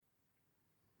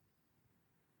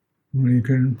Well, you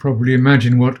can probably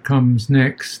imagine what comes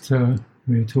next.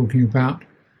 We're talking about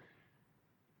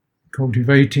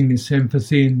cultivating this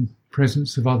empathy in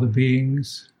presence of other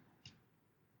beings.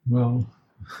 Well,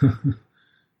 do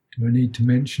I need to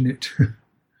mention it?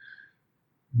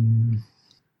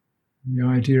 The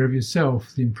idea of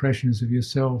yourself, the impressions of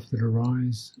yourself that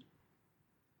arise.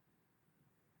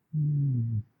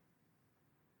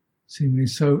 Seemingly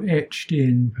so etched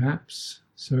in, perhaps,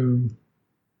 so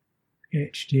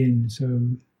etched in, so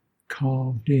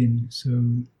carved in,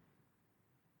 so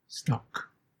stuck.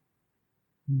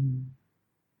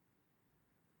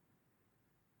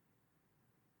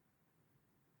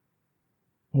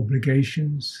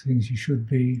 Obligations, things you should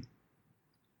be,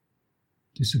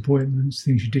 disappointments,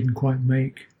 things you didn't quite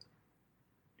make,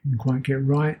 didn't quite get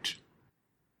right.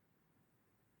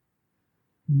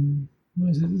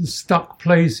 The stuck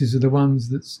places are the ones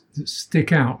that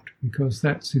stick out, because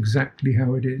that's exactly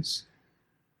how it is.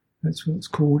 That's what's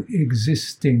called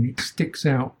existing. It sticks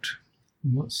out.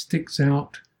 And what sticks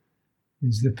out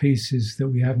is the pieces that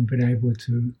we haven't been able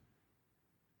to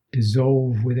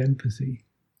dissolve with empathy,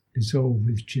 dissolve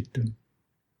with citta.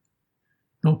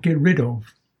 Not get rid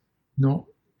of, not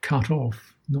cut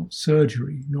off, not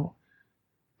surgery, not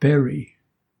bury,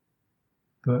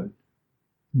 but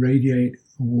radiate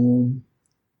a warm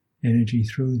energy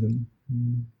through them.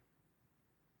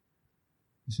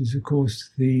 This is, of course,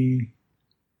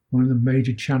 one of the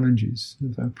major challenges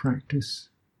of our practice,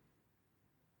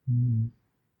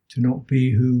 to not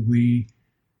be who we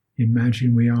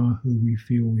imagine we are, who we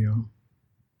feel we are,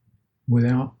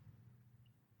 without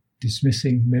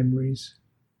dismissing memories,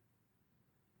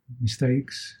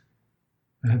 mistakes,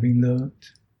 having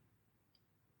learnt.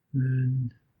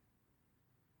 And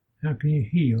how can you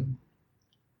heal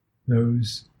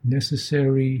those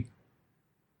necessary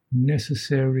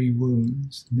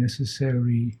wounds,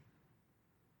 necessary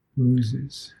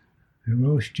bruises?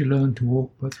 How else do you learn to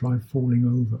walk but try falling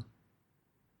over?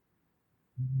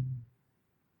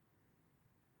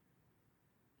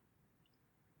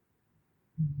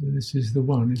 This is the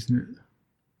one, isn't it?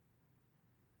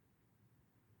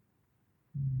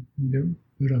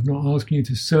 But I'm not asking you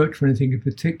to search for anything in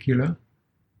particular.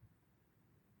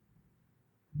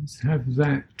 Let's have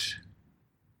that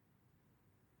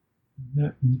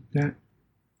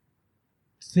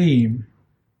theme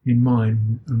in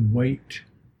mind and wait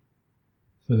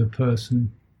for the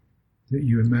person that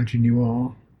you imagine you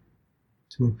are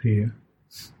to appear.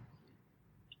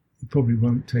 It probably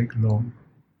won't take long.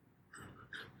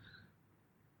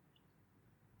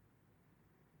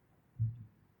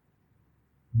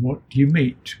 What do you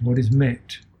meet? What is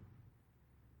met?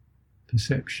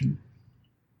 Perception,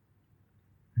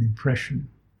 an impression,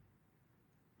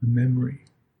 a memory,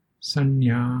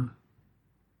 sanya,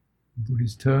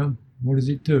 Buddhist term. What does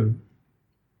it do?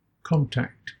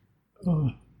 Contact.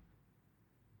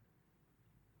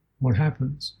 What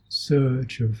happens?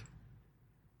 Surge of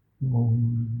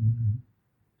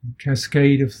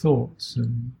cascade of thoughts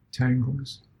and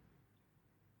tangles.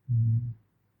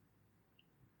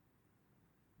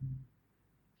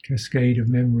 Cascade of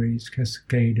memories,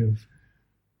 cascade of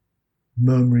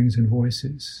murmurings and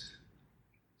voices,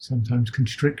 sometimes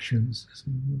constrictions,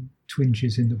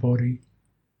 twinges in the body,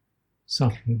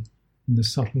 in the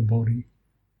subtle body.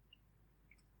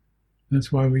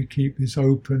 That's why we keep this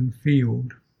open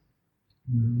field,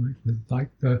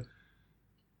 like the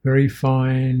very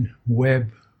fine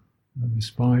web of a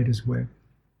spider's web,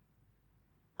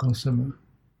 gossamer,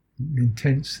 an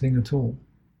intense thing at all,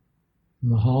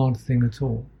 and a hard thing at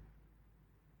all,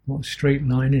 not a straight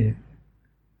line in it,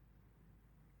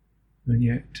 and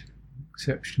yet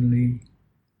exceptionally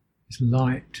it's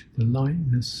light. The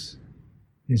lightness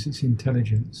is its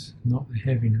intelligence, not the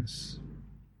heaviness.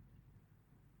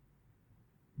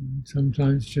 And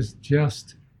sometimes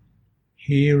just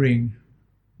hearing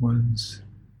one's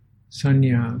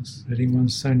sanyas, letting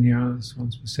one's sanyas,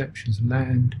 one's perceptions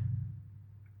land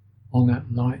on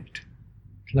that light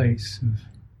place of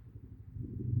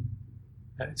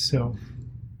that self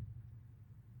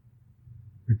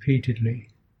repeatedly,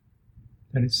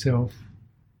 that itself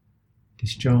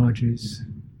discharges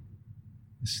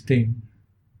the sting,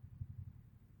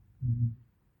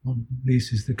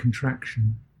 releases the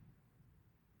contraction.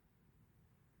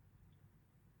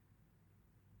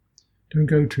 Don't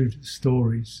go to the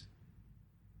stories.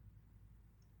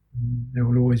 They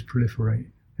will always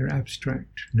proliferate. They're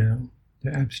abstract now.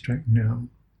 They're abstract now.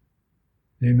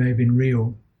 They may have been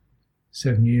real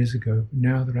 7 years ago, but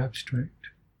now they're abstract.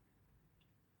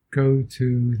 Go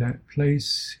to that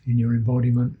place in your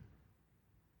embodiment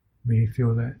where you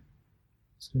feel that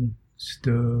sort of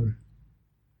stir,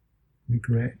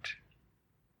 regret,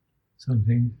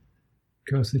 something,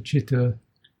 because the citta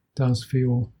does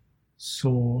feel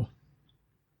sore,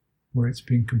 where it's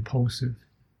been compulsive,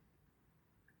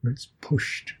 where it's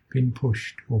been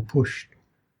pushed or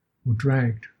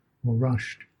dragged or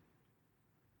rushed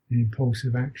in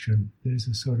impulsive action. There's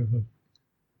a sort of a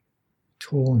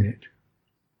torn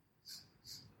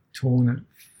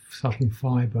subtle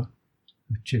fibre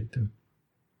of citta.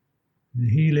 And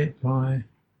heal it by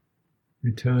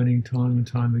returning time and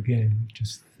time again,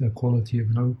 just the quality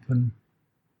of an open,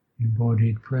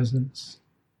 embodied presence.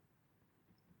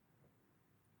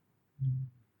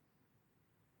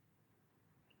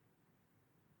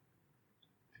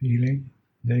 Feeling,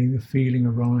 letting the feeling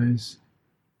arise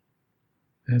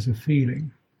as a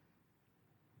feeling.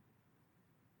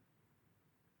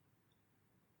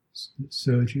 It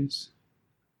surges,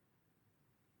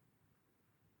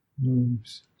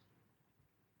 moves,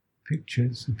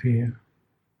 pictures appear.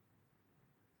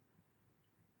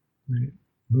 Let it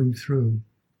move through.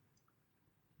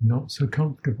 Not so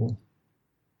comfortable.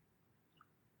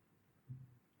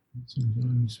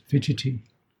 Sometimes fidgety.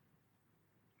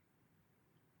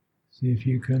 See if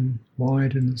you can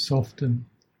widen and soften.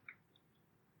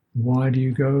 The wider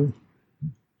you go,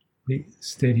 the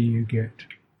steadier you get.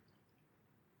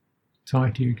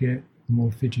 Tighter you get, the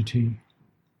more fidgety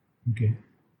you get.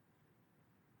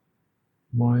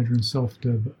 Wider and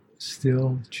softer, but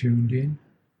still tuned in.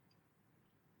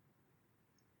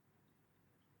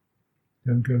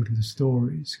 Don't go to the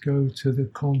stories. Go to the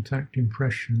contact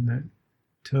impression, that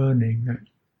turning, that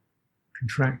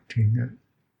contracting,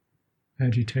 that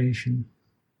agitation.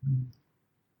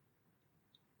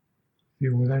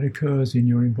 Feel where that occurs in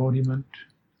your embodiment.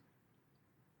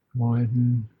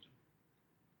 Widen.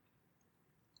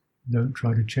 Don't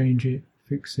try to change it,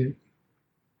 fix it.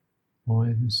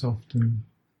 Widen, soften.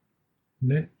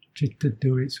 Let citta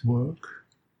do its work.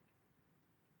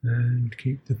 And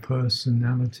keep the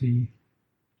personality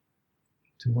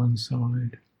to one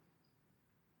side.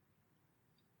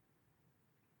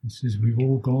 This is, we've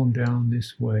all gone down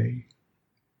this way,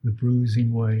 the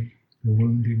bruising way, the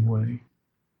wounding way.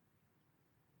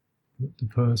 Put the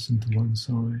person to one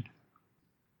side.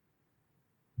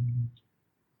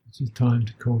 This is time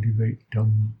to cultivate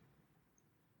Dhamma.